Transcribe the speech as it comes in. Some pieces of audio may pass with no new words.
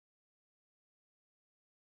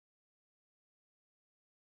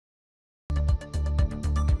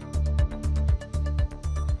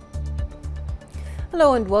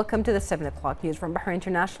Hello and welcome to the 7 o'clock news from Bahrain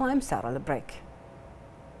International. I'm Sarah Lebreak.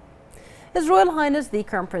 His Royal Highness the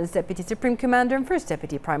Crown Prince, Deputy Supreme Commander and First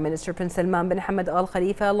Deputy Prime Minister Prince Salman bin Hamad Al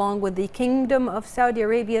Khalifa, along with the Kingdom of Saudi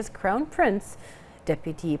Arabia's Crown Prince,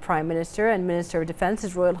 Deputy Prime Minister and Minister of Defense,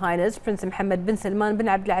 His Royal Highness Prince Mohammed bin Salman bin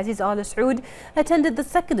Abdulaziz Al Saud, attended the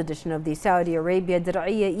second edition of the Saudi Arabia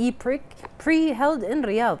Dir'iyya E-Prix held in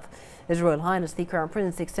Riyadh. His Royal Highness the Crown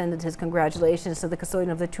Prince extended his congratulations to the custodian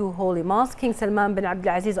of the two holy mosques, King Salman bin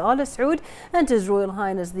Abdulaziz Al Saud, and His Royal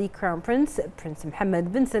Highness the Crown Prince, Prince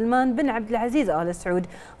Mohammed bin Salman bin Abdulaziz Al Saud,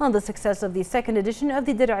 on the success of the second edition of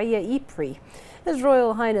the Dir'iyya E-Prix. His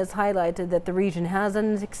Royal Highness highlighted that the region has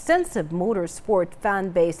an extensive motorsport fan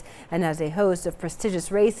base and, as a host of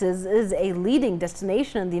prestigious races, is a leading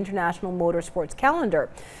destination in the international motorsports calendar.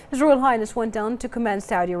 His Royal Highness went on to commend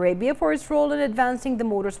Saudi Arabia for its role in advancing the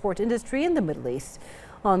motorsport industry in the Middle East.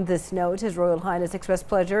 On this note, His Royal Highness expressed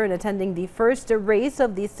pleasure in attending the first race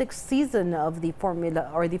of the sixth season of the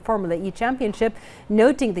Formula E Championship,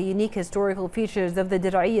 noting the unique historical features of the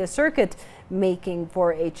Dir'iyya circuit, making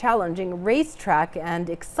for a challenging racetrack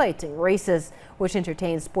and exciting races, which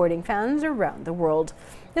entertain sporting fans around the world.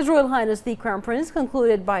 His Royal Highness the Crown Prince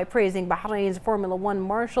concluded by praising Bahrain's Formula One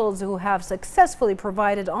marshals, who have successfully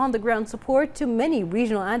provided on-the-ground support to many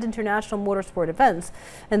regional and international motorsport events.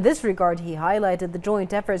 In this regard, he highlighted the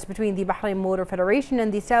joint efforts between the Bahrain Motor Federation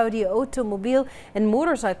and the Saudi Automobile and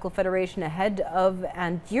Motorcycle Federation ahead of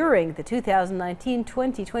and during the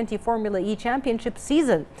 2019-2020 Formula E Championship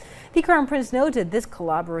season. The Crown Prince noted this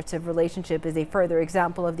collaborative relationship is a further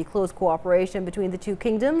example of the close cooperation between the two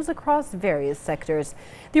kingdoms across various sectors.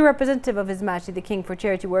 The representative of His Majesty the King for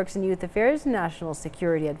Charity Works and Youth Affairs, National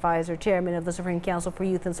Security Advisor, Chairman of the Supreme Council for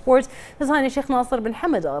Youth and Sports, His Highness Sheikh Nasser bin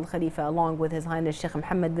Hamad Al Khalifa, along with His Highness Sheikh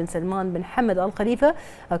Mohammed bin Salman bin Hamad Al Khalifa,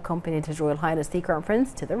 accompanied His Royal Highness the Crown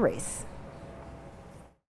Prince to the race.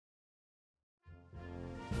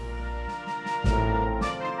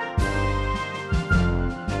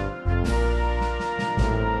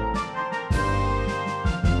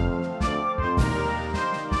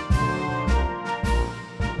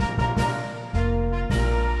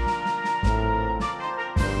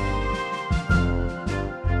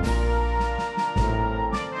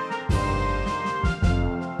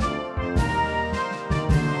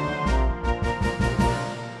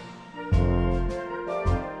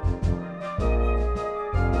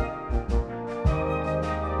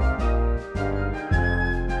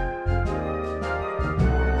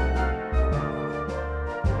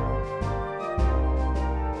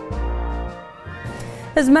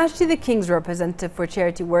 His Majesty the King's representative for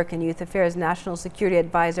Charity Work and Youth Affairs, National Security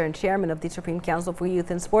Advisor and Chairman of the Supreme Council for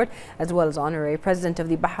Youth and Sport, as well as Honorary President of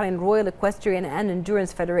the Bahrain Royal Equestrian and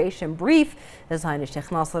Endurance Federation, brief, His Highness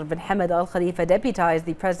Sheikh Nasser bin Hamad Al Khalifa deputized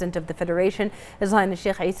the President of the Federation, His Highness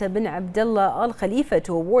Sheikh Isa bin Abdullah Al Khalifa,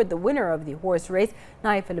 to award the winner of the horse race,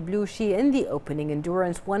 Naif Al Blushi, in the opening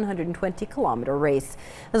endurance 120-kilometer race.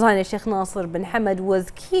 His Highness Sheikh Nasser bin Hamad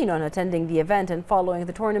was keen on attending the event and following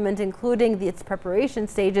the tournament, including its preparation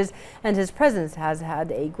stages, and his presence has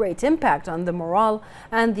had a great impact on the morale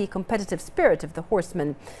and the competitive spirit of the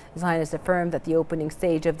horsemen. His Highness affirmed that the opening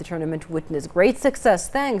stage of the tournament witnessed great success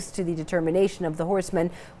thanks to the determination of the horsemen,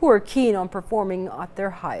 who are keen on performing at their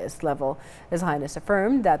highest level. His Highness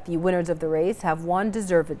affirmed that the winners of the race have won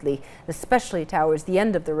deservedly, especially towards the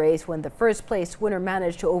end of the race when the first place winner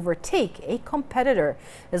managed to overtake a competitor.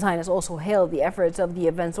 His Highness also hailed the efforts of the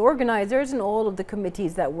event's organizers and all of the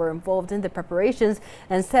committees that were involved in the preparations,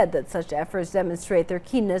 and said that such efforts demonstrate their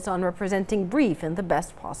keenness on representing brief in the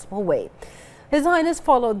best possible way. His Highness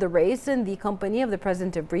followed the race in the company of the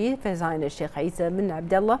President of Brief, His Highness Sheikh Isa bin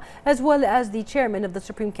Abdullah, as well as the Chairman of the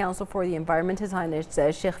Supreme Council for the Environment, His Highness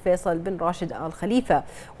Sheikh Faisal bin Rashid Al Khalifa.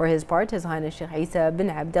 For his part, His Highness Sheikh Isa bin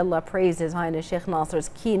Abdullah praised His Highness Sheikh Nasser's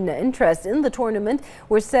keen interest in the tournament,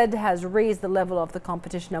 which said has raised the level of the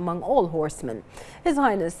competition among all horsemen. His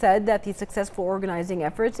Highness said that the successful organizing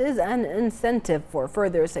efforts is an incentive for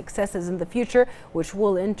further successes in the future, which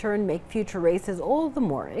will in turn make future races all the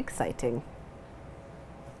more exciting.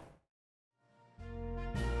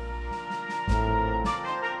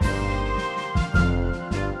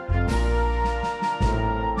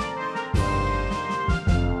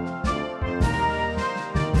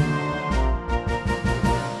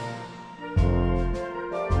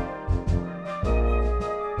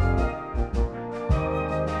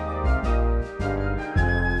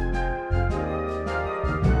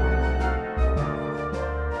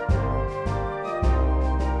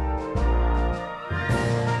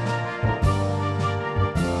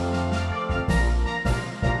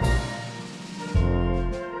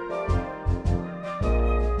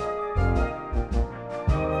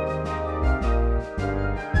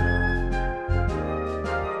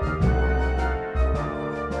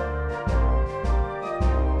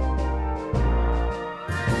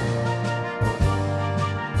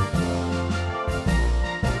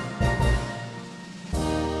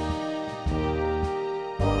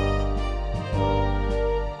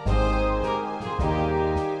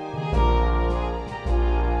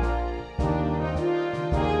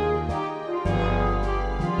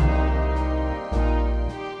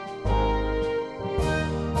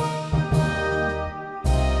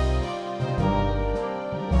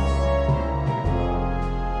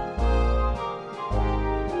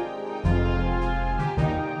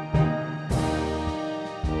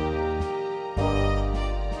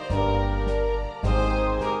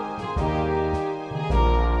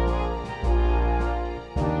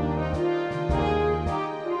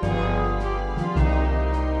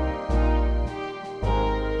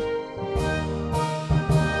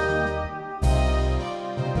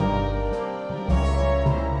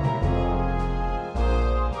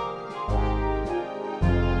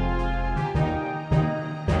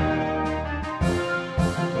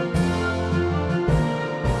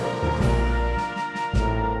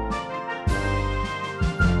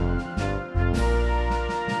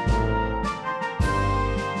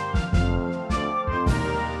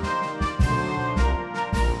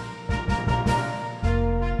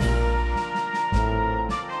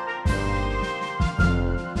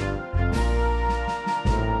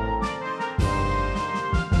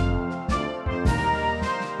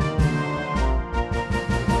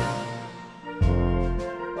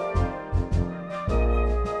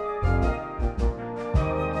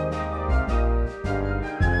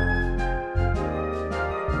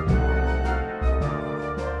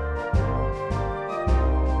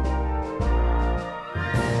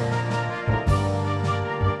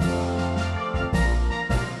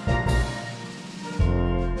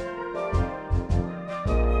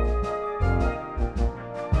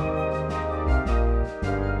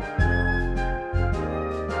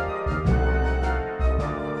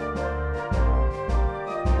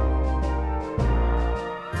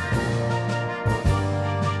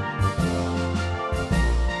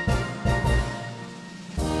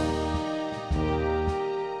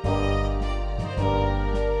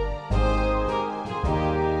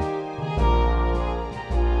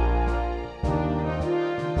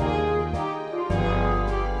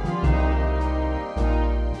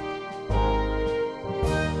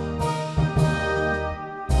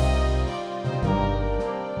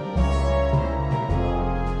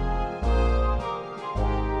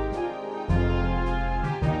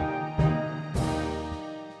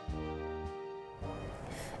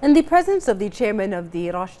 In the presence of the chairman of the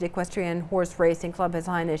Rashid Equestrian Horse Racing Club, His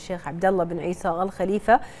Highness Sheikh Abdullah bin Isa Al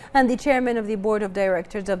Khalifa, and the chairman of the board of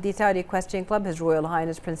directors of the Saudi Equestrian Club, His Royal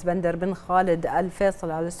Highness Prince Bandar bin Khalid Al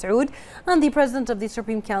Faisal Al Saud, and the president of the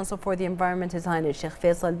Supreme Council for the Environment, His Highness Sheikh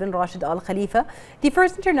Faisal bin Rashid Al Khalifa, the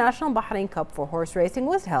first international Bahrain Cup for horse racing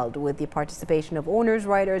was held with the participation of owners,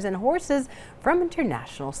 riders, and horses from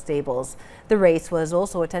international stables. The race was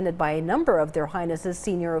also attended by a number of Their Highnesses'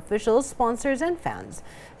 senior officials, sponsors, and fans.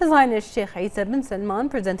 His Highness Sheikh Isa bin Salman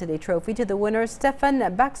presented a trophy to the winner Stefan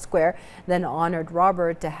Backsquare, then honored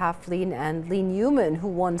Robert Halfleen and Lee Newman, who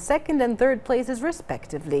won second and third places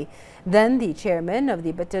respectively. Then the chairman of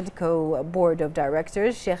the Batidco board of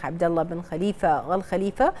directors, Sheikh Abdullah bin Khalifa Al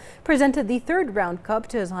Khalifa, presented the third round cup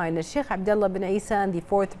to His Highness Sheikh Abdullah bin Isa, and the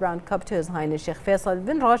fourth round cup to His Highness Sheikh Faisal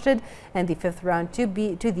bin Rashid, and the fifth round to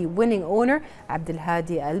the winning owner Abdul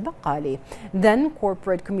Hadi Al Baqali. Then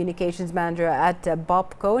corporate communications manager at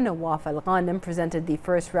Bobco, Nawaf Al Ghanem, presented the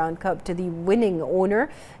first round cup to the winning owner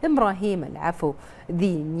Ibrahim Al Afu,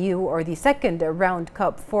 the second round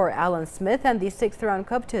cup for Alan Smith, and the sixth round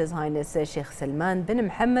cup to His Highness Sheikh Salman bin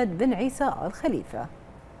Mohammed bin Isa Al Khalifa.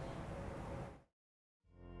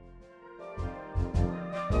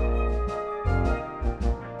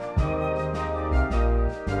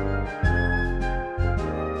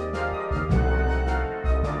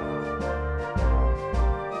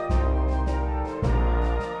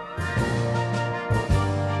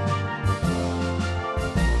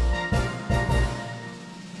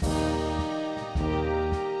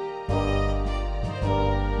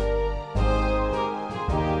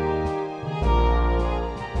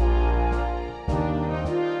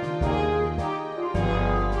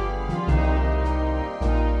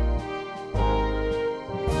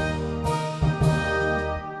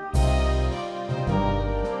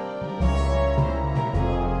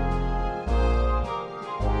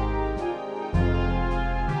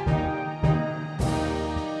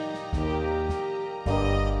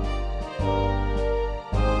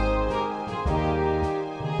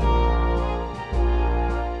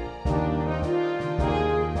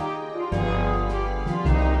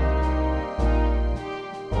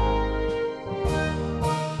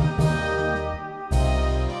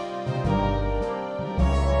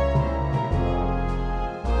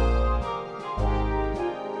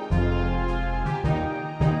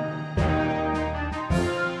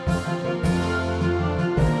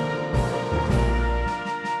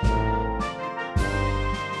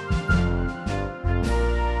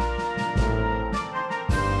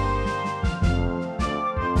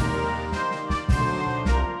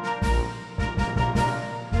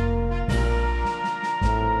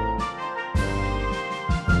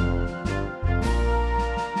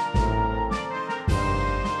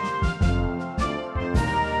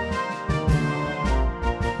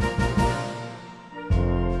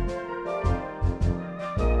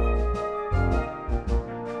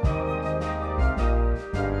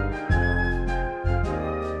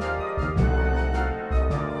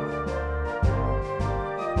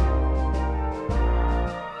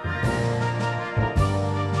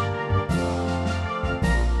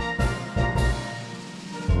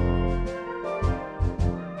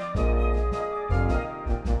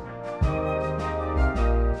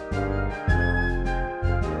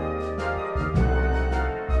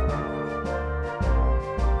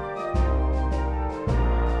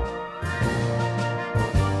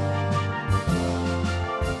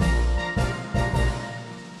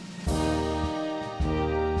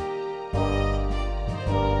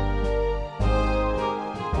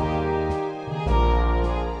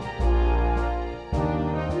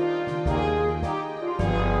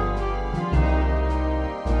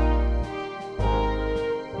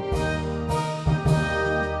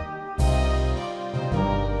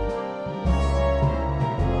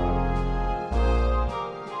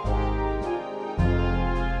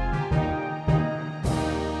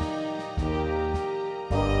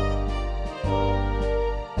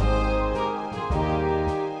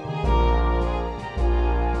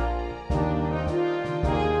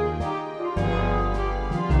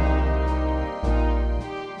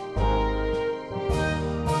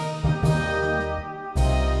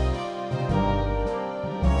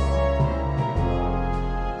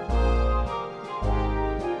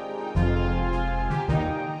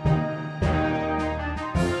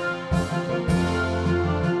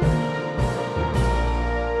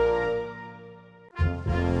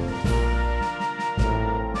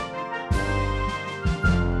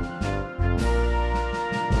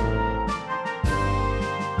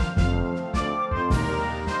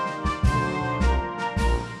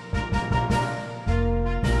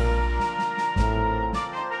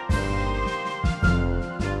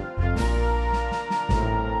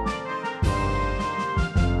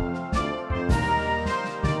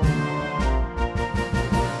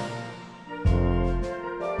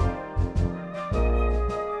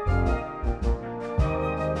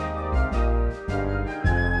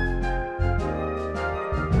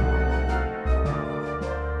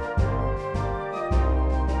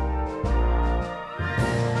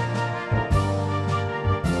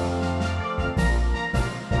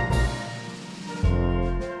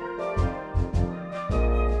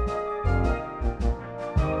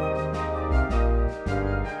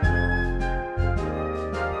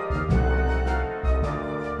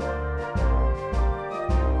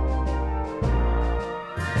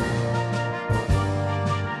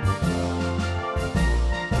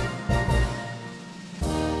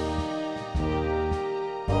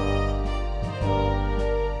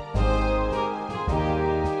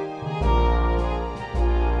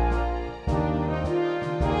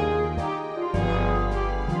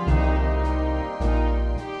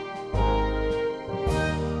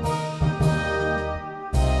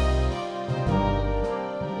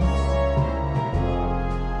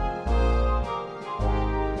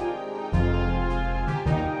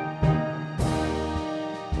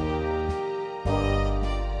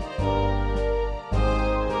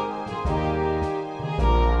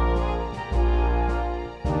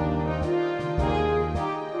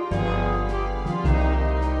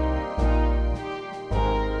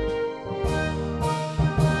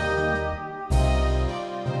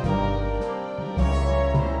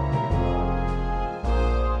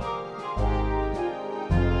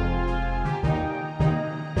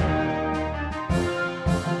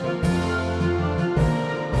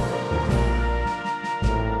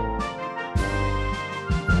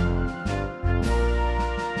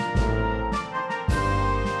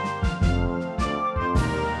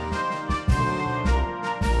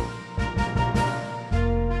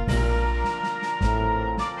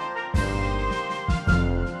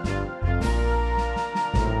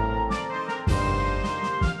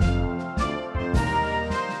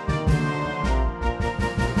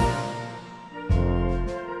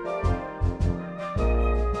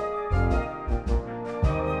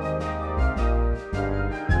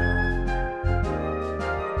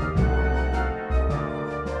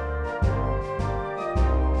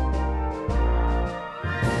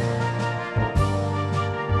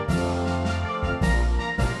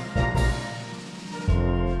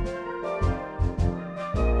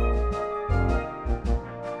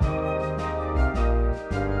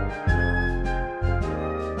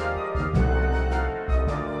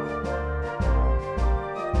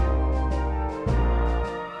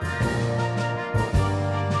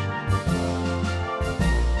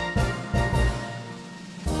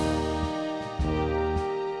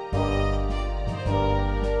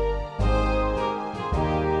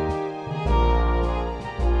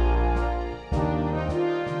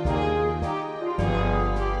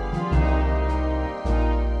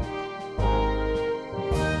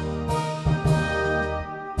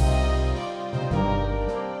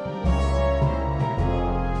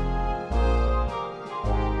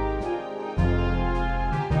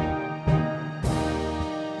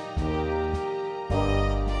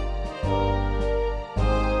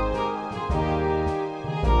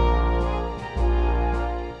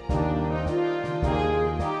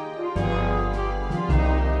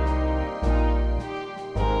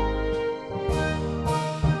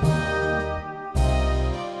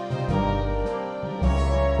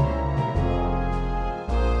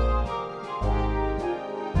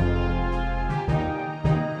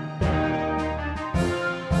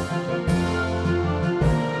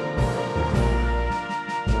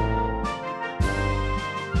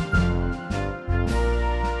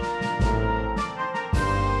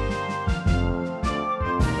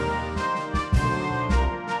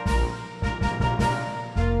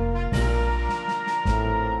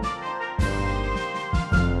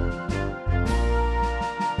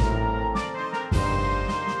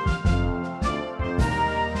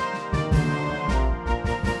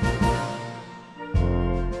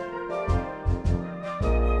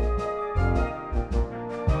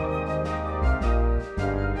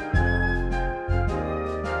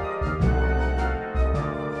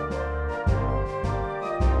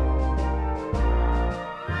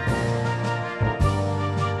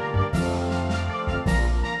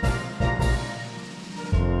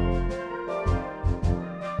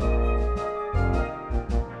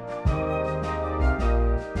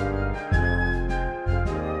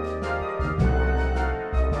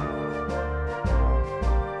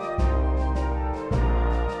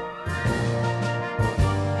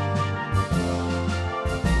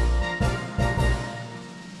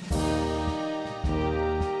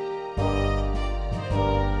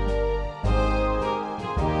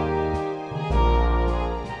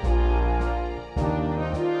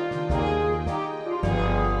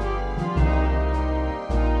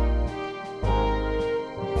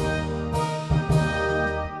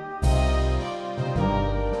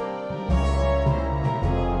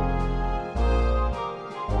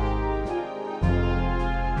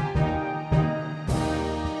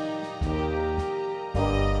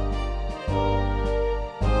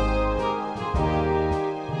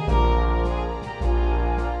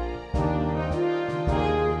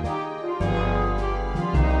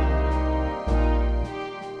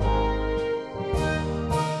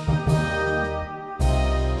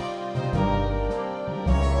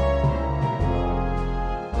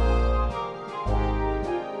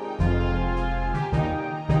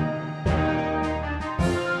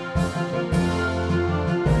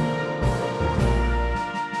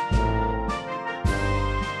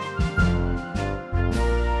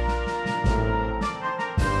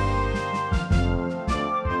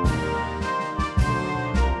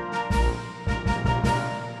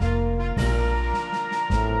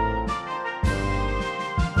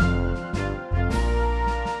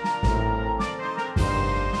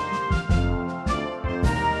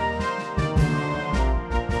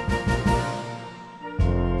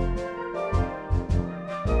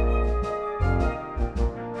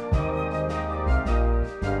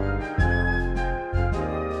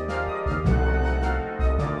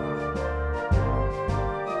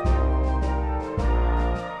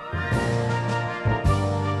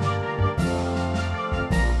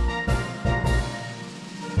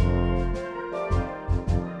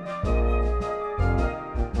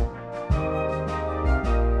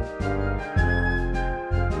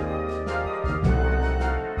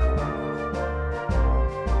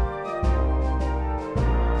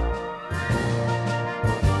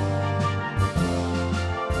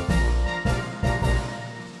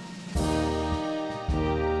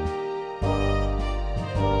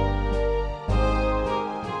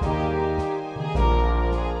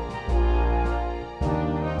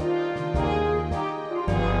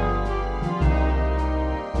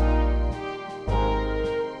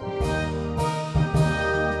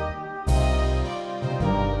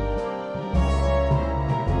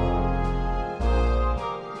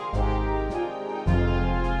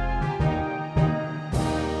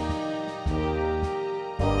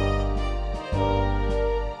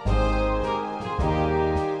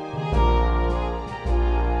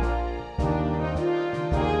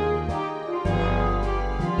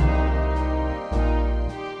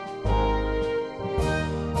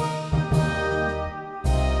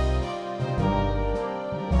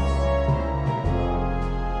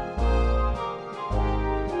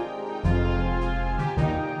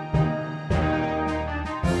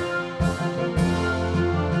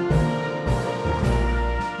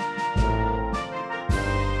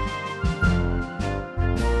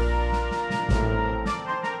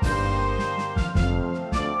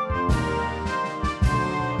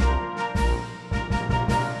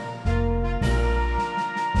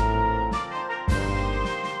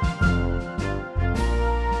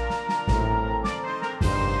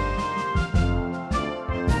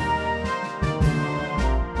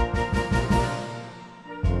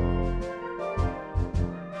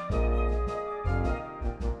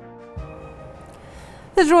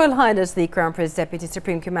 His Royal Highness the Crown Prince Deputy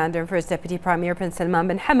Supreme Commander and First Deputy Premier Prince Salman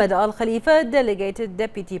bin Hamad Al Khalifa delegated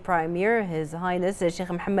Deputy Premier His Highness Sheikh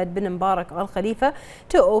Mohammed bin Mbarak Al Khalifa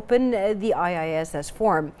to open the IISS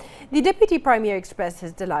Forum. The Deputy Premier expressed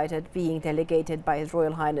his delight at being delegated by His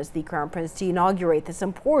Royal Highness the Crown Prince to inaugurate this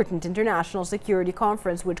important international security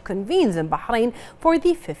conference which convenes in Bahrain for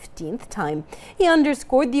the 15th time. He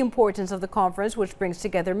underscored the importance of the conference, which brings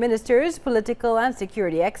together ministers, political and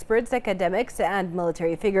security experts, academics and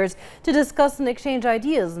military figures to discuss and exchange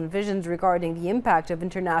ideas and visions regarding the impact of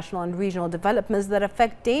international and regional developments that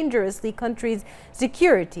affect dangerously countries'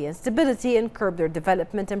 security and stability and curb their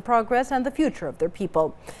development and progress and the future of their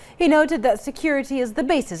people. He noted that security is the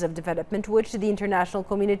basis of development, which the international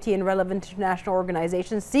community and relevant international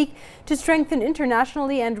organizations seek to strengthen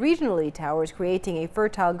internationally and regionally towards creating a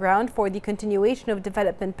fertile ground for the continuation of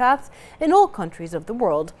development paths in all countries of the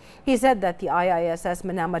world. He said that the IISS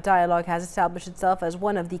Manama Dialogue has established itself as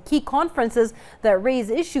one of the key conferences that raise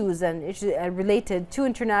issues related to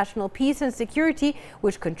international peace and security,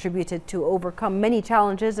 which contributed to overcome many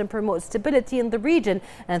challenges and promote stability in the region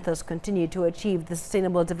and thus continue to achieve the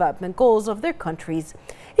sustainable development goals of their countries.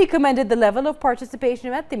 He commended the level of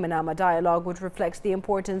participation at the Manama Dialogue, which reflects the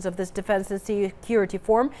importance of this defense and security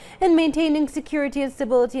forum in maintaining security and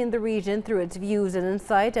stability in the region through its views and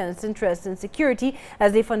insight and its interest in security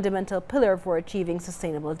as a fundamental pillar for achieving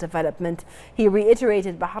sustainable development. He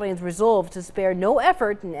reiterated Bahrain's resolve to spare no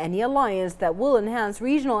effort in any alliance that will enhance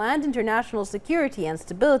regional and international security and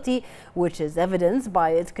stability, which is evidenced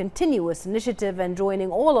by its continuous initiative and joining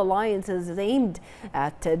all alliances aimed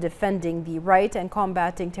at defending the right and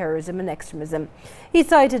combating terrorism and extremism. He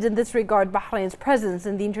cited in this regard Bahrain's presence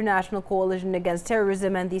in the International Coalition Against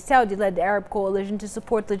Terrorism and the Saudi-led Arab Coalition to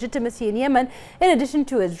support legitimacy in Yemen, in addition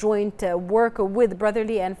to its joint work with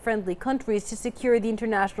brotherly and friendly countries to secure the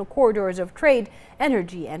international corridors of trade,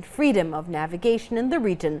 energy and freedom of navigation in the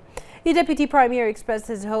region. The Deputy Premier expressed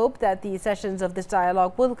his hope that the sessions of this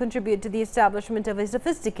dialogue will contribute to the establishment of a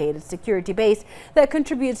sophisticated security base that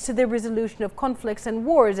contributes to the resolution of conflicts and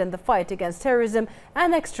wars and the fight against terrorism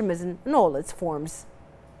and extremism in all its forms.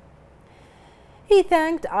 He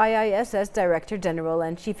thanked IISS Director General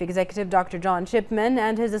and Chief Executive Dr. John Shipman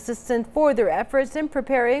and his assistant for their efforts in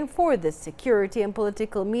preparing for this security and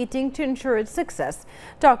political meeting to ensure its success.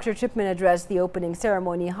 Dr. Shipman addressed the opening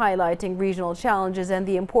ceremony, highlighting regional challenges and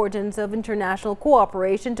the importance of international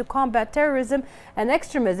cooperation to combat terrorism and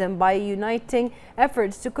extremism by uniting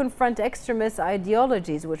efforts to confront extremist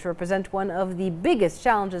ideologies, which represent one of the biggest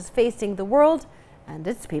challenges facing the world and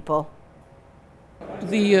its people.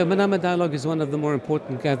 The Manama Dialogue is one of the more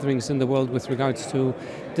important gatherings in the world with regards to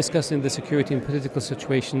discussing the security and political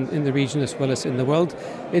situation in the region as well as in the world.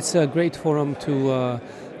 It's a great forum to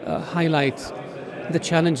highlight the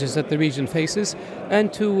challenges that the region faces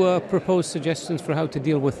and to propose suggestions for how to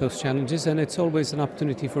deal with those challenges. And it's always an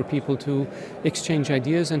opportunity for people to exchange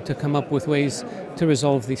ideas and to come up with ways to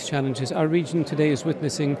resolve these challenges. Our region today is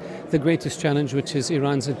witnessing the greatest challenge, which is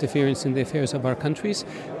Iran's interference in the affairs of our countries.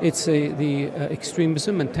 It's the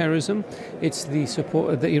extremism and terrorism. It's the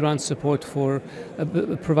Iran's support for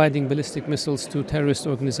providing ballistic missiles to terrorist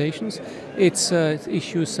organizations. It's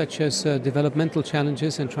issues such as developmental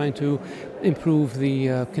challenges and trying to improve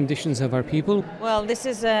the conditions of our people. Well, this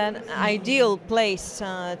is an ideal place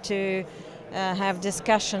to have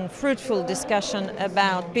discussion, fruitful discussion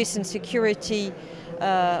about peace and security,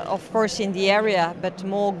 of course in the area, but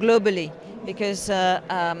more globally, because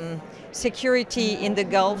security in the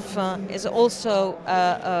Gulf is also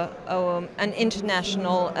an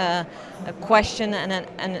international question and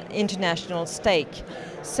an international stake.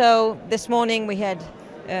 So this morning we had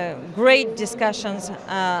great discussions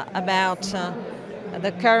about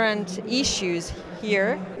the current issues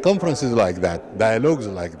here. Conferences like that, dialogues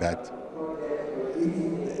like that,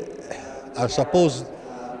 are supposed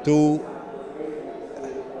to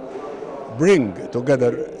bring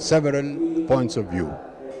together several points of view.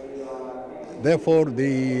 Therefore,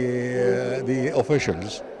 the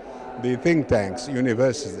officials, the think tanks,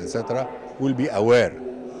 universities, etc., will be aware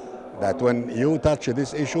that when you touch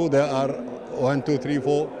this issue, there are 1, 2, 3,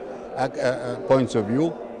 4 points of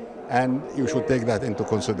view, and you should take that into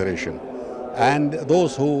consideration. And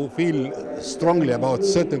those who feel strongly about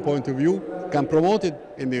certain point of view can promote it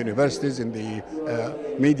in the universities, in the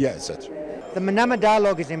media, etc. The Manama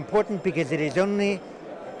Dialogue is important because it is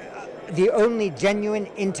the only genuine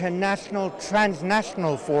international,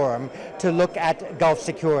 transnational forum to look at Gulf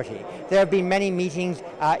security. There have been many meetings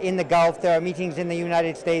in the Gulf, there are meetings in the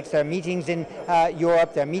United States, there are meetings in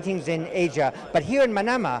Europe, there are meetings in Asia, but here in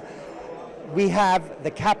Manama we have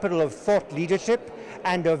the capital of thought leadership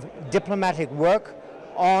and of diplomatic work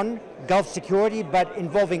on Gulf security, but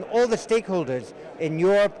involving all the stakeholders in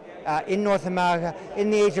Europe, in North America,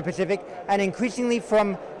 in the Asia Pacific, and increasingly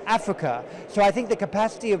from Africa. So I think the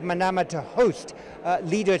capacity of Manama to host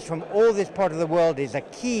leaders from all this part of the world is a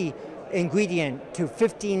key ingredient to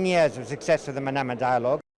 15 years of success of the Manama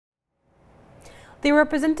Dialogue. The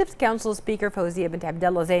Representatives Council Speaker Fawzia bint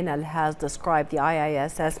Abdullah Zainal has described the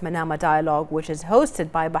IISS Manama Dialogue, which is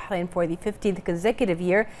hosted by Bahrain for the 15th consecutive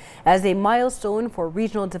year, as a milestone for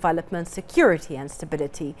regional development, security and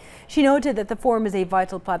stability. She noted that the forum is a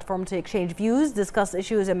vital platform to exchange views, discuss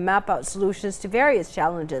issues and map out solutions to various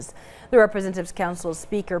challenges. The Representatives Council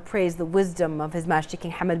Speaker praised the wisdom of His Majesty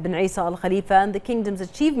King Hamad bin Isa Al Khalifa and the Kingdom's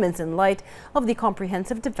achievements in light of the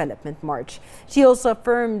Comprehensive Development March. She also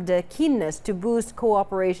affirmed keenness to boost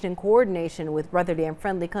cooperation and coordination with brotherly and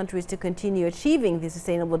friendly countries to continue achieving the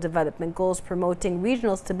Sustainable Development Goals, promoting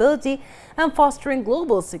regional stability and fostering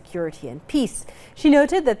global security and peace. She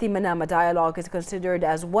noted that the Manama Dialogue is considered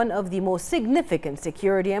as one of the most significant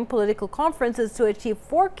security and political conferences to achieve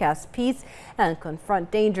forecast peace and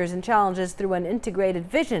confront dangers and challenges through an integrated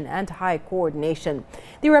vision and high coordination.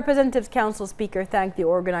 The Representatives Council Speaker thanked the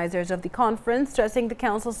organizers of the conference, stressing the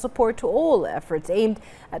Council's support to all efforts aimed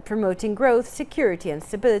at promoting growth, security and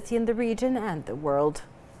stability in the region and the world.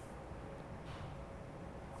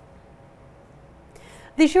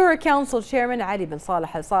 The Shura Council Chairman Ali bin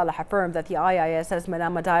Saleh Al Saleh affirmed that the IISS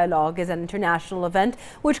Manama Dialogue is an international event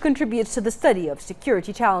which contributes to the study of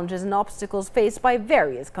security challenges and obstacles faced by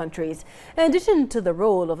various countries. In addition to the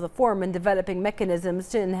role of the forum in developing mechanisms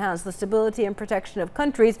to enhance the stability and protection of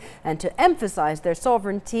countries and to emphasize their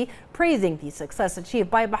sovereignty, praising the success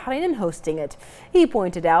achieved by Bahrain in hosting it. He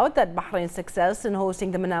pointed out that Bahrain's success in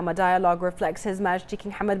hosting the Manama Dialogue reflects His Majesty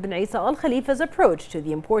King Hamad bin Isa Al Khalifa's approach to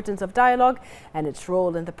the importance of dialogue and its role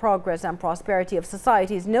in the progress and prosperity of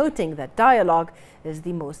societies, noting that dialogue is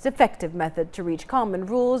the most effective method to reach common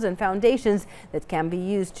rules and foundations that can be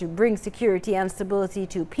used to bring security and stability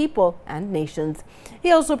to people and nations.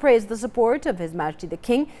 He also praised the support of His Majesty the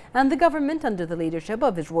King and the government under the leadership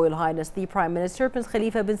of His Royal Highness the Prime Minister Prince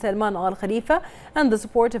Khalifa bin Salman Al Khalifa and the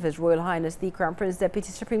support of His Royal Highness the Crown Prince Deputy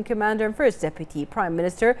Supreme Commander and First Deputy Prime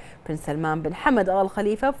Minister Prince Salman bin Hamad Al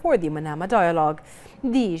Khalifa for the Manama Dialogue.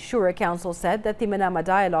 The Shura Council said that the Manama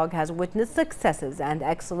Dialogue has witnessed successes and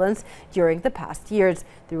excellence during the past years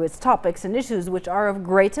through its topics and issues which are of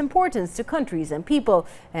great importance to countries and people,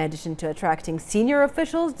 in addition to attracting senior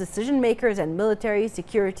officials, decision makers and military,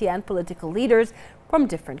 security and political leaders from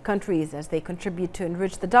different countries as they contribute to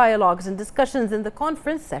enrich the dialogues and discussions in the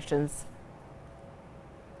conference sessions.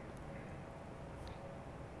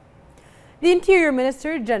 The Interior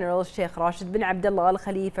Minister General Sheikh Rashid bin Abdullah Al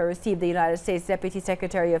Khalifa received the United States Deputy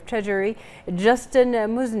Secretary of Treasury Justin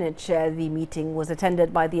Muznich. The meeting was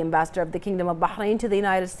attended by the Ambassador of the Kingdom of Bahrain to the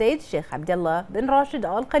United States, Sheikh Abdullah bin Rashid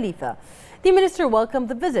Al Khalifa. The minister welcomed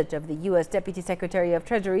the visit of the U.S. Deputy Secretary of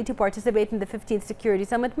Treasury to participate in the 15th Security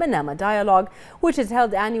Summit Manama Dialogue, which is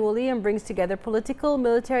held annually and brings together political,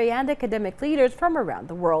 military and academic leaders from around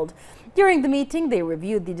the world. During the meeting, they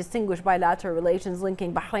reviewed the distinguished bilateral relations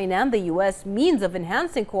linking Bahrain and the U.S. means of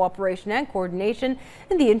enhancing cooperation and coordination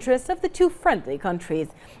in the interests of the two friendly countries.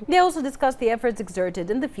 They also discussed the efforts exerted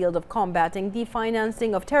in the field of combating the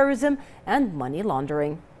financing of terrorism and money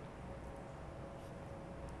laundering.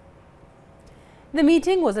 The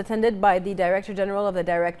meeting was attended by the Director General of the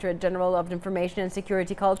Directorate General of Information and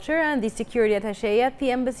Security Culture and the Security Attaché at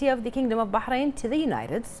the Embassy of the Kingdom of Bahrain to the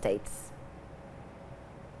United States.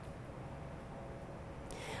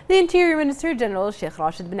 The Interior Minister General Sheikh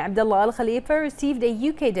Rashid bin Abdullah Al Khalifa received a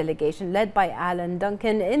UK delegation led by Alan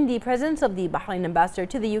Duncan in the presence of the Bahrain Ambassador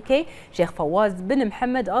to the UK, Sheikh Fawaz bin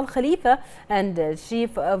Mohammed Al Khalifa, and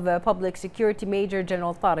Chief of Public Security Major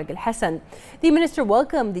General Tariq Al Hassan. The minister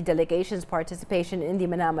welcomed the delegation's participation in the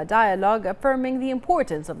Manama Dialogue, affirming the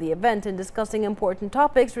importance of the event in discussing important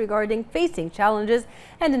topics regarding facing challenges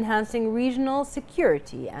and enhancing regional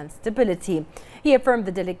security and stability. He affirmed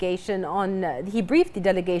the delegation he briefed the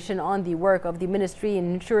delegation on the work of the ministry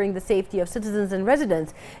in ensuring the safety of citizens and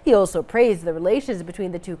residents. He also praised the relations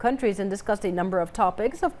between the two countries and discussed a number of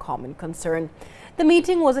topics of common concern. The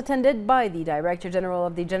meeting was attended by the Director General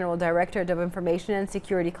of the General Directorate of Information and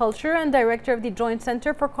Security Culture and Director of the Joint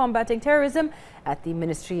Center for Combating Terrorism at the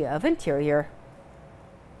Ministry of Interior.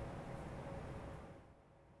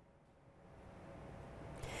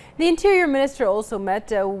 The Interior Minister also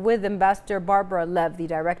met with Ambassador Barbara Lev, the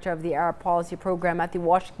Director of the Arab Policy Program at the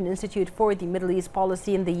Washington Institute for the Middle East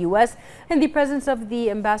Policy in the U.S., in the presence of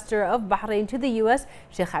the Ambassador of Bahrain to the U.S.,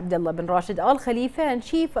 Sheikh Abdullah bin Rashid Al Khalifa, and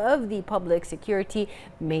Chief of the Public Security,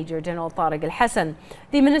 Major General Tariq Al Hassan.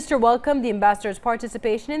 The Minister welcomed the Ambassador's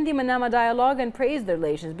participation in the Manama dialogue and praised the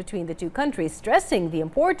relations between the two countries, stressing the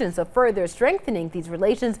importance of further strengthening these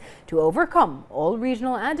relations to overcome all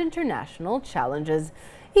regional and international challenges.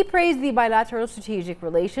 He praised the bilateral strategic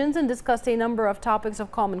relations and discussed a number of topics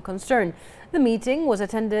of common concern. The meeting was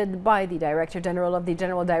attended by the Director General of the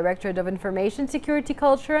General Directorate of Information Security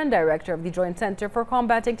Culture and Director of the Joint Center for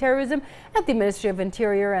Combating Terrorism at the Ministry of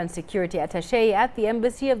Interior and Security Attaché at the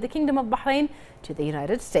Embassy of the Kingdom of Bahrain to the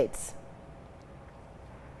United States.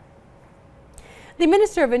 The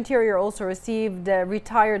Minister of Interior also received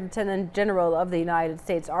retired Lieutenant General of the United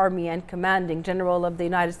States Army and Commanding General of the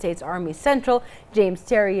United States Army Central, James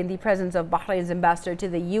Terry, in the presence of Bahrain's Ambassador to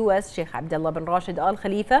the U.S., Sheikh Abdullah bin Rashid Al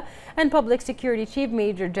Khalifa, and Public Security Chief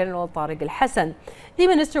Major General Tariq Al Hassan. The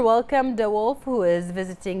Minister welcomed Wolf, who is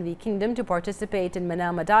visiting the Kingdom, to participate in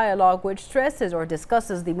Manama Dialogue, which stresses or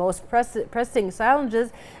discusses the most pressing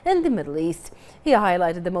challenges in the Middle East. He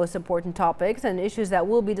highlighted the most important topics and issues that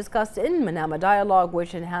will be discussed in Manama Dialogue,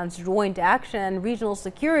 which enhance joint action and regional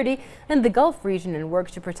security in the Gulf region and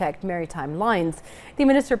work to protect maritime lines. The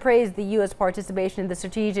Minister praised the U.S. participation in the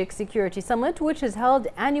Strategic Security Summit, which is held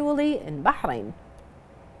annually in Bahrain.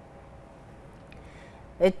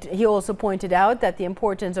 He also pointed out that the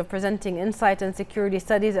importance of presenting insight and security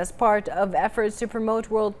studies as part of efforts to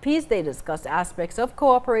promote world peace. They discussed aspects of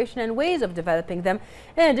cooperation and ways of developing them,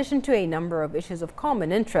 in addition to a number of issues of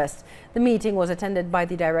common interest. The meeting was attended by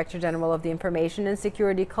the Director General of the Information and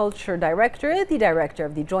Security Culture Directorate, the Director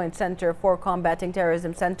of the Joint Center for Combating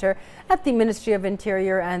Terrorism Center at the Ministry of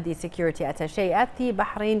Interior, and the Security Attaché at the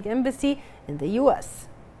Bahrain Embassy in the U.S.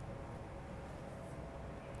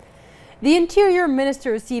 The Interior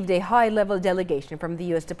Minister received a high-level delegation from the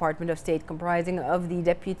U.S. Department of State comprising of the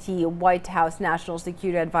Deputy White House National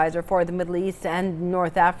Security Advisor for the Middle East and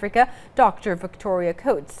North Africa, Dr. Victoria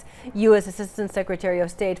Coates, U.S. Assistant Secretary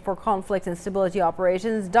of State for Conflict and Stability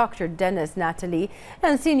Operations, Dr. Dennis Natalie,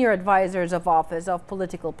 and Senior Advisors of Office of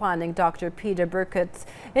Political Planning, Dr. Peter Burkutz,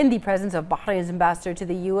 in the presence of Bahrain's Ambassador to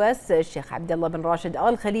the U.S., Sheikh Abdullah bin Rashid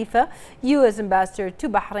Al Khalifa, U.S. Ambassador to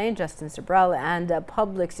Bahrain, Justin Sabrell, and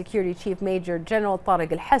Public Security Chief Major General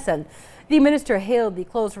Tariq Al Hassan. The minister hailed the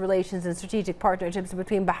close relations and strategic partnerships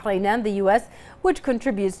between Bahrain and the U.S., which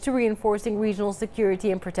contributes to reinforcing regional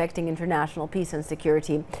security and protecting international peace and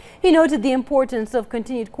security. He noted the importance of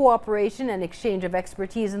continued cooperation and exchange of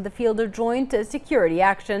expertise in the field of joint security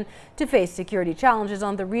action to face security challenges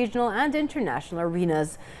on the regional and international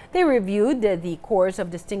arenas. They reviewed the course of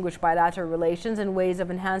distinguished bilateral relations and ways of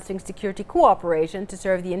enhancing security cooperation to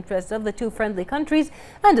serve the interests of the two friendly countries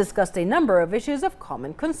and discussed a number of issues of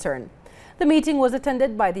common concern. The meeting was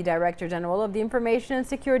attended by the Director General of the Information and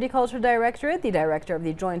Security Culture Directorate, the Director of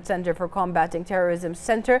the Joint Center for Combating Terrorism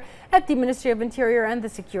Center at the Ministry of Interior, and the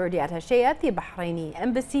Security Attaché at the Bahraini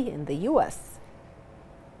Embassy in the U.S.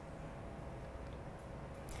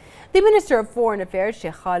 The Minister of Foreign Affairs,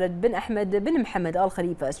 Sheikh Khalid bin Ahmed bin Mohammed Al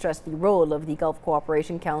Khalifa, stressed the role of the Gulf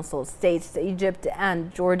Cooperation Council states, Egypt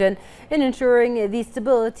and Jordan, in ensuring the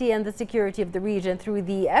stability and the security of the region through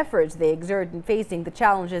the efforts they exert in facing the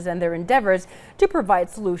challenges and their endeavors to provide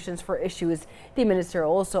solutions for issues. The minister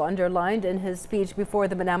also underlined in his speech before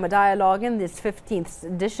the Manama Dialogue in this 15th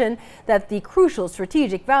edition that the crucial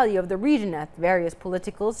strategic value of the region at various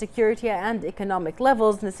political, security and economic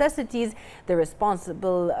levels necessitates the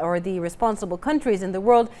responsible countries in the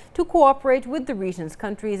world to cooperate with the region's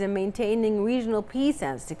countries in maintaining regional peace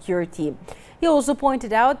and security. He also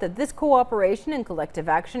pointed out that this cooperation and collective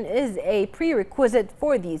action is a prerequisite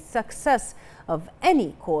for the success of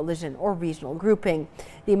any coalition or regional grouping.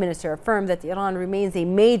 The minister affirmed that Iran remains a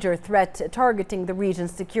major threat targeting the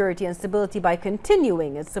region's security and stability by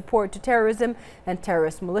continuing its support to terrorism and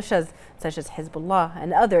terrorist militias such as Hezbollah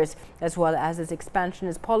and others, as well as its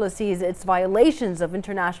expansionist policies, its violations of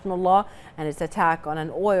international law, and its attack on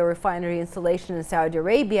an oil refinery installation in Saudi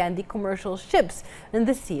Arabia and the commercial ships in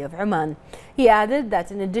the Sea of Oman. He added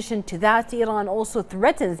that in addition to that, Iran also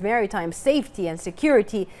threatens maritime safety and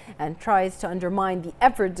security and tries to undermine the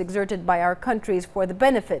efforts exerted by our countries for the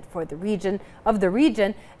benefit for the region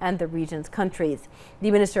and the region's countries.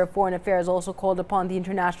 The Minister of Foreign Affairs also called upon the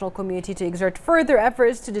international community to exert further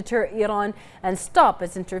efforts to deter Iran and stop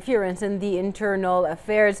its interference in the internal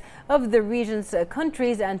affairs of the region's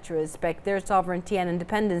countries and to respect their sovereignty and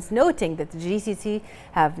independence, noting that the GCC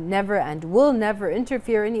have never and will never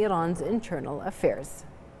interfere in Iran's internal affairs.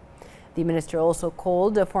 The minister also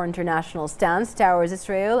called for international stance towards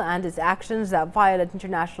Israel and its actions that violate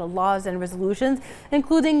international laws and resolutions,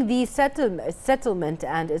 including the settlement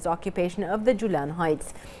and its occupation of the Golan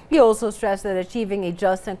Heights. He also stressed that achieving a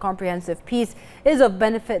just and comprehensive peace is of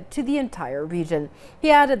benefit to the entire region.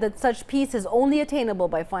 He added that such peace is only attainable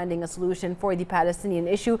by finding a solution for the Palestinian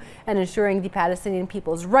issue and ensuring the Palestinian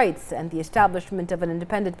people's rights and the establishment of an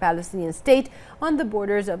independent Palestinian state on the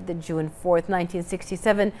borders of the June 4th,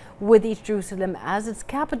 1967, with East Jerusalem as its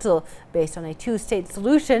capital, based on a two-state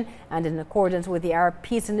solution and in accordance with the Arab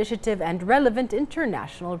Peace Initiative and relevant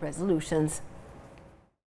international resolutions.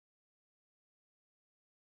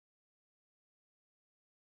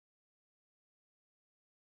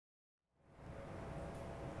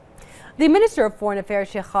 The Minister of Foreign Affairs,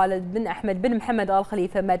 Sheikh Khalid bin Ahmed bin Mohammed Al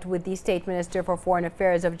Khalifa, met with the State Minister for Foreign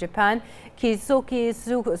Affairs of Japan, Kisuke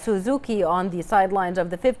Suzuki, on the sidelines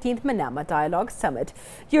of the 15th Manama Dialogue Summit.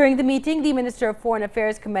 During the meeting, the Minister of Foreign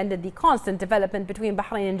Affairs commended the constant development between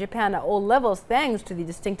Bahrain and Japan at all levels, thanks to the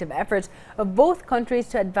distinctive efforts of both countries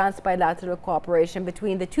to advance bilateral cooperation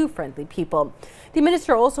between the two friendly people. The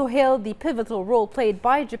minister also hailed the pivotal role played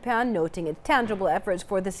by Japan, noting its tangible efforts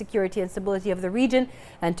for the security and stability of the region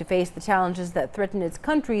and to face the challenges that threaten its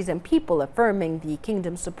countries and people, affirming the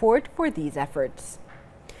kingdom's support for these efforts.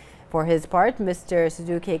 For his part, Mr.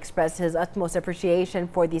 Suzuki expressed his utmost appreciation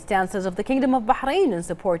for the stances of the Kingdom of Bahrain in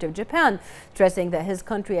support of Japan, stressing that his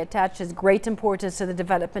country attaches great importance to the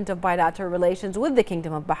development of bilateral relations with the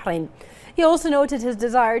Kingdom of Bahrain. He also noted his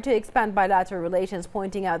desire to expand bilateral relations,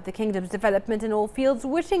 pointing out the kingdom's development in all fields,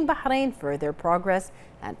 wishing Bahrain further progress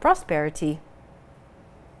and prosperity.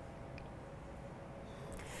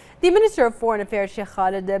 The Minister of Foreign Affairs, Sheikh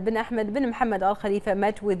Khalid bin Ahmed bin Mohammed Al Khalifa,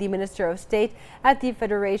 met with the Minister of State at the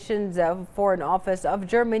Federation's Foreign Office of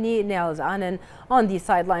Germany, Nils Annen, on the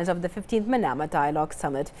sidelines of the 15th Manama Dialogue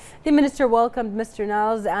Summit. The minister welcomed Mr.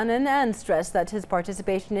 Nils Annen and stressed that his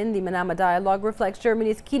participation in the Manama Dialogue reflects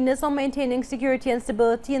Germany's keenness on maintaining security and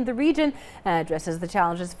stability in the region and addresses the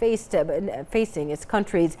challenges facing its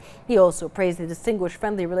countries. He also praised the distinguished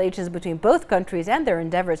friendly relations between both countries and their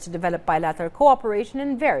endeavors to develop bilateral cooperation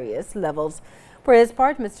in various levels. For his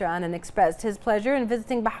part, Mr. Annen expressed his pleasure in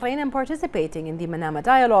visiting Bahrain and participating in the Manama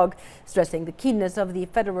Dialogue, stressing the keenness of the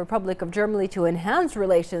Federal Republic of Germany to enhance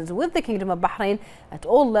relations with the Kingdom of Bahrain at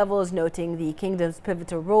all levels, noting the kingdom's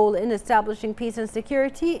pivotal role in establishing peace and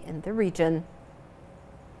security in the region.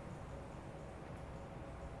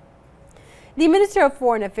 The Minister of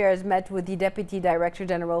Foreign Affairs met with the Deputy Director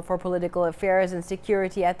General for Political Affairs and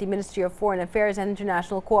Security at the Ministry of Foreign Affairs and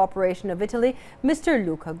International Cooperation of Italy, Mr.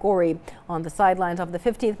 Luca Gori, on the sidelines of the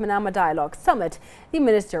 15th Manama Dialogue Summit. The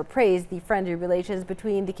minister praised the friendly relations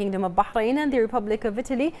between the Kingdom of Bahrain and the Republic of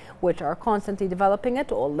Italy, which are constantly developing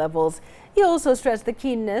at all levels. He also stressed the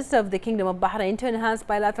keenness of the Kingdom of Bahrain to enhance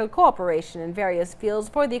bilateral cooperation in various fields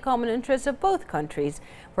for the common interests of both countries.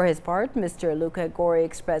 For his part, Mr. Luca Gori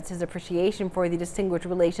expressed his appreciation for the distinguished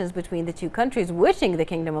relations between the two countries, wishing the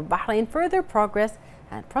Kingdom of Bahrain further progress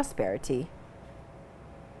and prosperity.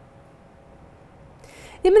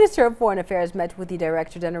 The Minister of Foreign Affairs met with the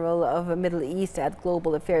Director General of Middle East at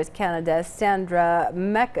Global Affairs Canada, Sandra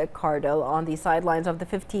McCardle, on the sidelines of the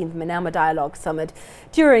 15th Manama Dialogue Summit.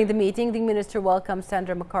 During the meeting, the Minister welcomed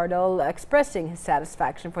Sandra McCardle, expressing his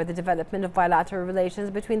satisfaction for the development of bilateral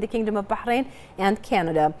relations between the Kingdom of Bahrain and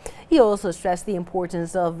Canada. He also stressed the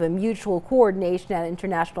importance of mutual coordination at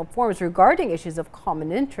international forums regarding issues of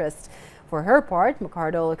common interest. For her part,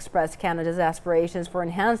 McCardle expressed Canada's aspirations for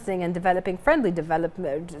enhancing and developing friendly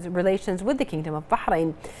relations with the Kingdom of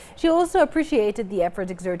Bahrain. She also appreciated the efforts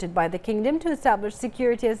exerted by the Kingdom to establish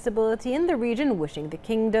security and stability in the region, wishing the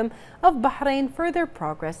Kingdom of Bahrain further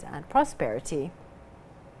progress and prosperity.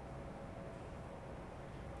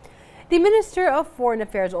 The Minister of Foreign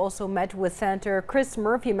Affairs also met with Senator Chris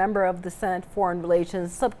Murphy, member of the Senate Foreign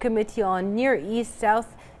Relations Subcommittee on Near East,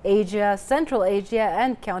 South Asia, Central Asia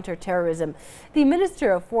and Counterterrorism. The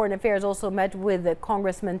Minister of Foreign Affairs also met with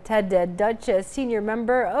Congressman Ted Dutch, a senior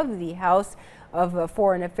member of the House of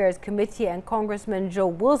Foreign Affairs Committee, and Congressman Joe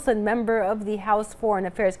Wilson, member of the House Foreign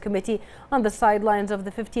Affairs Committee, on the sidelines of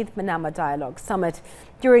the 15th Manama Dialogue Summit.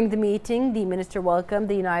 During the meeting, the minister welcomed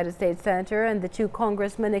the United States Senator and the two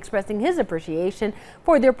congressmen, expressing his appreciation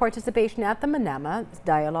for their participation at the Manama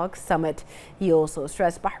Dialogue Summit. He also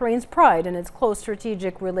stressed Bahrain's pride in its close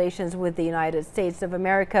strategic relations with the United States of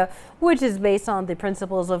America, which is based on the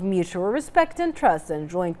principles of mutual respect and trust and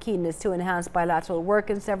joint keenness to enhance bilateral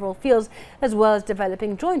work in several fields, as well as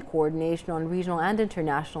developing joint coordination on regional and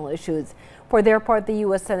international issues. For their part, the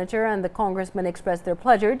U.S. Senator and the Congressman expressed their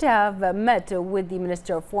pleasure to have met with the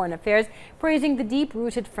Minister of Foreign Affairs, praising the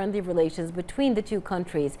deep-rooted friendly relations between the two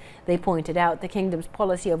countries. They pointed out the kingdom's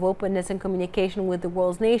policy of openness and communication with the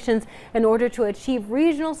world's nations in order to achieve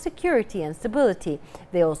regional security and stability.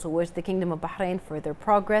 They also wished the Kingdom of Bahrain further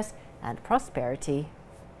progress and prosperity.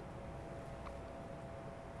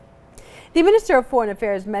 The Minister of Foreign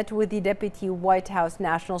Affairs met with the Deputy White House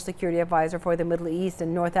National Security Advisor for the Middle East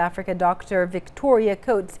and North Africa, Dr. Victoria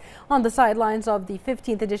Coates, on the sidelines of the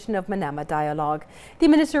 15th edition of Manama Dialogue. The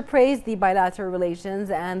minister praised the bilateral relations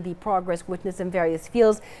and the progress witnessed in various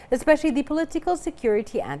fields, especially the political,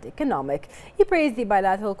 security and economic. He praised the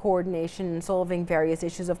bilateral coordination in solving various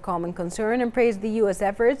issues of common concern and praised the U.S.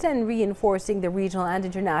 efforts in reinforcing the regional and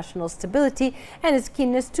international stability and its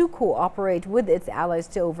keenness to cooperate with its allies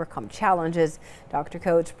to overcome challenges. Dr.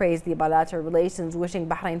 Coates praised the bilateral relations, wishing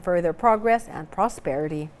Bahrain further progress and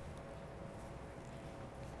prosperity.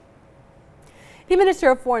 The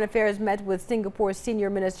Minister of Foreign Affairs met with Singapore's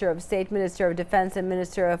Senior Minister of State, Minister of Defense and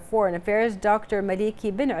Minister of Foreign Affairs, Dr.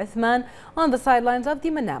 Maliki bin Uthman, on the sidelines of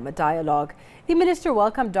the Manama Dialogue. The minister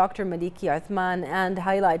welcomed Dr. Maliki Uthman and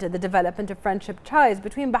highlighted the development of friendship ties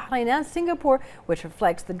between Bahrain and Singapore, which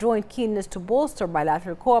reflects the joint keenness to bolster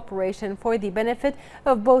bilateral cooperation for the benefit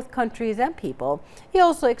of both countries and people. He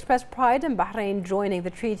also expressed pride in Bahrain joining the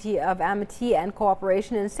Treaty of Amity and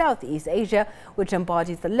Cooperation in Southeast Asia, which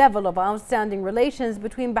embodies the level of outstanding relations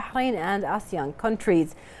between Bahrain and ASEAN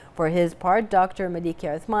countries. For his part, Dr. Maliki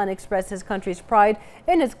Uthman expressed his country's pride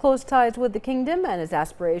in its close ties with the kingdom and his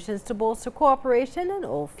aspirations to bolster cooperation in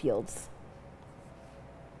all fields.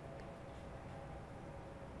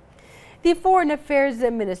 The Foreign Affairs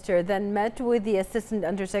Minister then met with the Assistant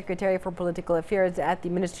Undersecretary for Political Affairs at the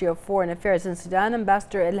Ministry of Foreign Affairs in Sudan,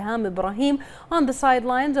 Ambassador Ilham Ibrahim, on the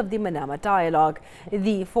sidelines of the Manama Dialogue.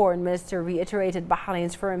 The Foreign Minister reiterated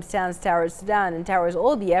Bahrain's firm stance towards Sudan and towards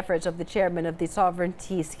all the efforts of the Chairman of the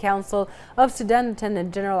Sovereignty Council of Sudan,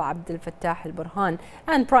 Lieutenant General Abdel Fattah al-Burhan,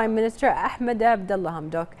 and Prime Minister Ahmed Abdullah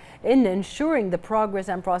Hamdok in ensuring the progress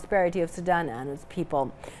and prosperity of Sudan and its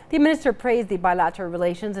people. The minister praised the bilateral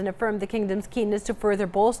relations and affirmed the kingdom's keenness to further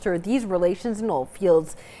bolster these relations in all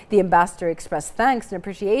fields. The ambassador expressed thanks and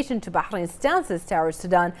appreciation to Bahrain's stances towards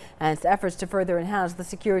Sudan and its efforts to further enhance the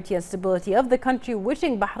security and stability of the country,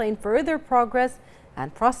 wishing Bahrain further progress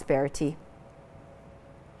and prosperity.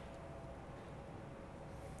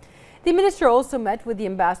 The minister also met with the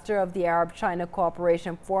ambassador of the Arab-China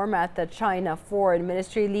Cooperation Forum at the China Foreign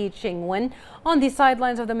Ministry, Li Qingwen, on the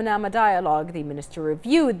sidelines of the Manama Dialogue. The minister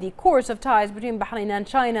reviewed the course of ties between Bahrain and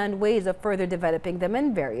China and ways of further developing them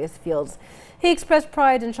in various fields. He expressed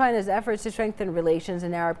pride in China's efforts to strengthen relations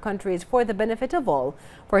in Arab countries for the benefit of all.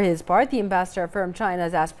 For his part, the ambassador affirmed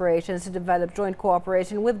China's aspirations to develop joint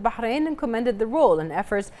cooperation with Bahrain and commended the role and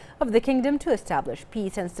efforts of the kingdom to establish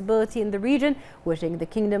peace and stability in the region, wishing the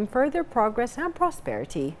kingdom further progress and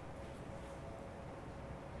prosperity.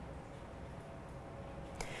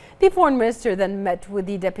 The foreign minister then met with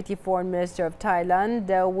the Deputy Foreign Minister of Thailand,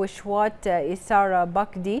 Wishwat Isara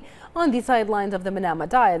Bakdi, on the sidelines of the Manama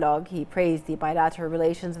Dialogue. He praised the bilateral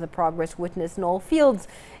relations and the progress witnessed in all fields.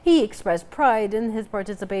 He expressed pride in his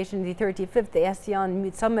participation in the 35th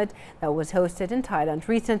ASEAN Summit that was hosted in Thailand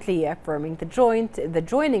recently, affirming the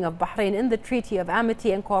joining of Bahrain in the Treaty of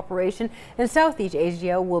Amity and Cooperation in Southeast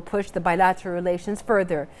Asia will push the bilateral relations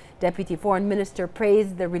further. Deputy Foreign Minister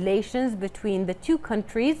praised the relations between the two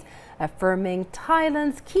countries, affirming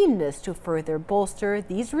Thailand's keenness to further bolster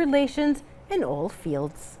these relations in all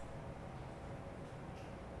fields.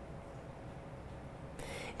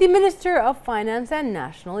 The Minister of Finance and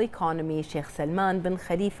National Economy, Sheikh Salman bin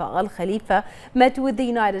Khalifa Al Khalifa, met with the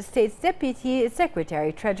United States Deputy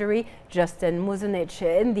Secretary Treasury, Justin Muzanich,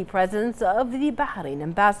 in the presence of the Bahrain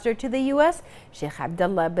Ambassador to the U.S., Sheikh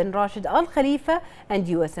Abdullah bin Rashid Al Khalifa, and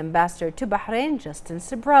U.S. Ambassador to Bahrain, Justin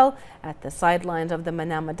Sibrel, at the sidelines of the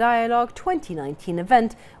Manama Dialogue 2019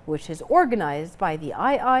 event, which is organized by the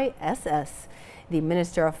IISS. The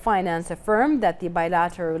Minister of Finance affirmed that the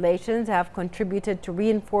bilateral relations have contributed to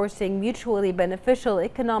reinforcing mutually beneficial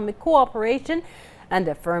economic cooperation and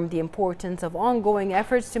affirmed the importance of ongoing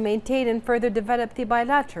efforts to maintain and further develop the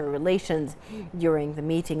bilateral relations. During the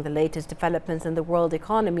meeting, the latest developments in the world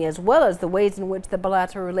economy, as well as the ways in which the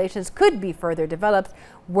bilateral relations could be further developed,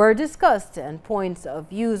 were discussed, and points of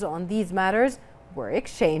views on these matters were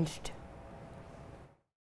exchanged.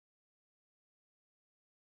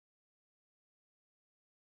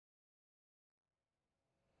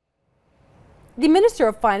 The Minister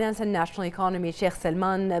of Finance and National Economy, Sheikh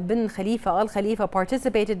Salman bin Khalifa Al Khalifa,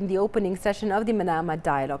 participated in the opening session of the Manama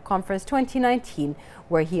Dialogue Conference 2019,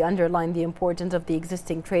 where he underlined the importance of the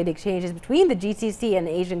existing trade exchanges between the GCC and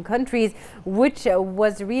Asian countries, which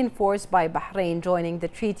was reinforced by Bahrain joining the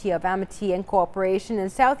Treaty of Amity and Cooperation in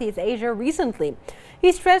Southeast Asia recently.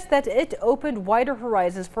 He stressed that it opened wider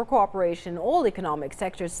horizons for cooperation in all economic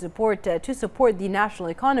sectors to support the national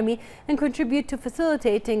economy and contribute to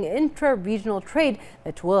facilitating intra-regional trade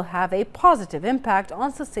that will have a positive impact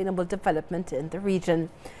on sustainable development in the region.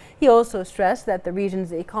 He also stressed that the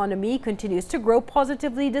region's economy continues to grow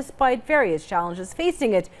positively despite various challenges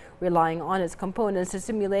facing it, relying on its components to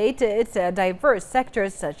stimulate its diverse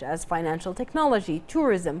sectors such as financial technology,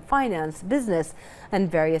 tourism, finance, business,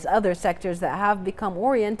 and various other sectors that have become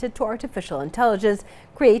oriented to artificial intelligence,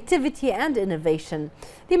 creativity, and innovation.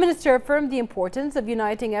 The minister affirmed the importance of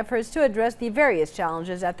uniting efforts to address the various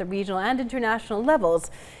challenges at the regional and international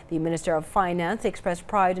levels. The Minister of Finance expressed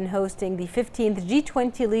pride in hosting the 15th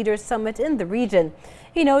G20 Leaders Summit in the region.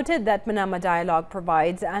 He noted that Manama Dialogue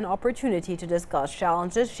provides an opportunity to discuss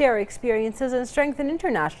challenges, share experiences, and strengthen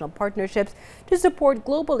international partnerships to support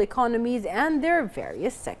global economies and their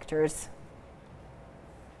various sectors.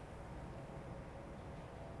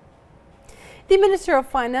 The Minister of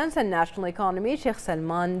Finance and National Economy, Sheikh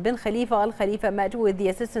Salman bin Khalifa Al Khalifa, met with the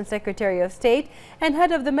Assistant Secretary of State and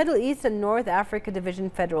head of the Middle East and North Africa Division,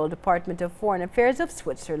 Federal Department of Foreign Affairs of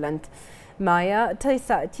Switzerland, Maya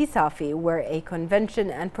Tisafi, where a convention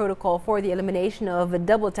and protocol for the elimination of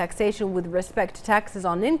double taxation with respect to taxes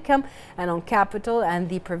on income and on capital and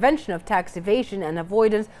the prevention of tax evasion and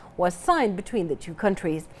avoidance was signed between the two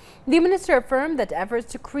countries. The minister affirmed that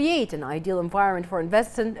efforts to create an ideal environment for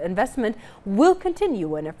investment will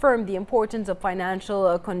continue and affirmed the importance of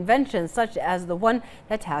financial conventions such as the one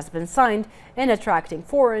that has been signed in attracting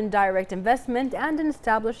foreign direct investment and in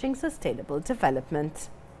establishing sustainable development.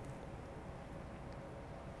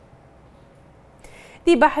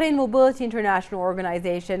 The Bahrain Mobility International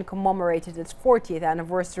Organization commemorated its 40th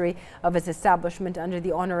anniversary of its establishment under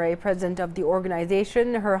the honorary president of the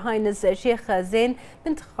organization, Her Highness Sheikh Zain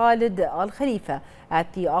bint Khalid Al Khalifa,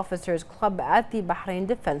 at the Officers Club at the Bahrain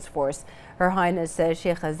Defense Force. Her Highness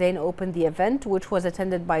Sheikh Zain opened the event, which was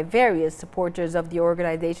attended by various supporters of the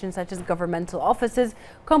organization, such as governmental offices,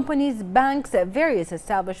 companies, banks, various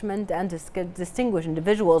establishments, and distinguished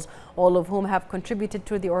individuals, all of whom have contributed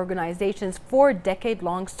to the organization's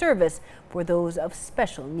 4-decade-long service for those of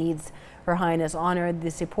special needs. Her Highness honored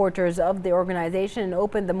the supporters of the organization and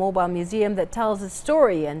opened the mobile museum that tells its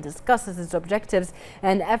story and discusses its objectives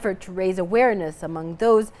and effort to raise awareness among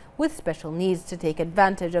those with special needs to take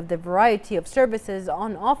advantage of the variety of services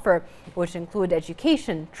on offer, which include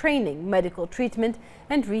education, training, medical treatment,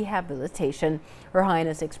 and rehabilitation. Her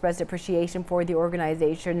Highness expressed appreciation for the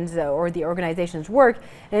organization's work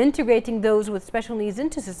in integrating those with special needs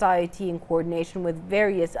into society in coordination with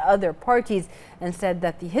various other parties, and said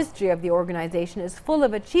that the history of the organization is full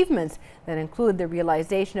of achievements that include the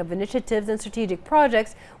realization of initiatives and strategic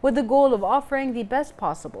projects with the goal of offering the best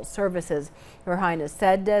possible services. Her Highness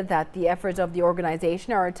said that the efforts of the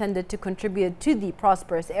organization are intended to contribute to the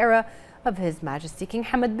prosperous era of His Majesty King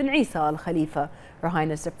Hamad bin Isa Al Khalifa. Her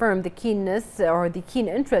Highness affirmed the keen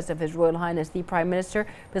interest of His Royal Highness the Prime Minister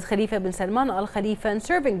bin Khalifa bin Salman Al Khalifa in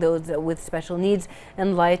serving those with special needs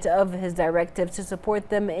in light of his directives to support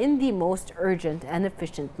them in the most urgent and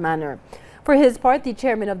efficient manner. For his part, the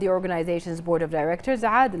chairman of the organization's board of directors,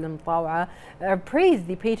 Adil Mtawa, praised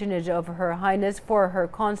the patronage of Her Highness for her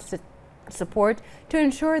constant support to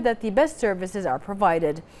ensure that the best services are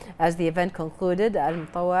provided. As the event concluded,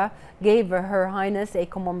 Al-Mtawa gave Her Highness a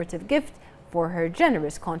commemorative gift for her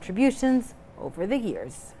generous contributions over the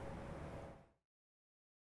years.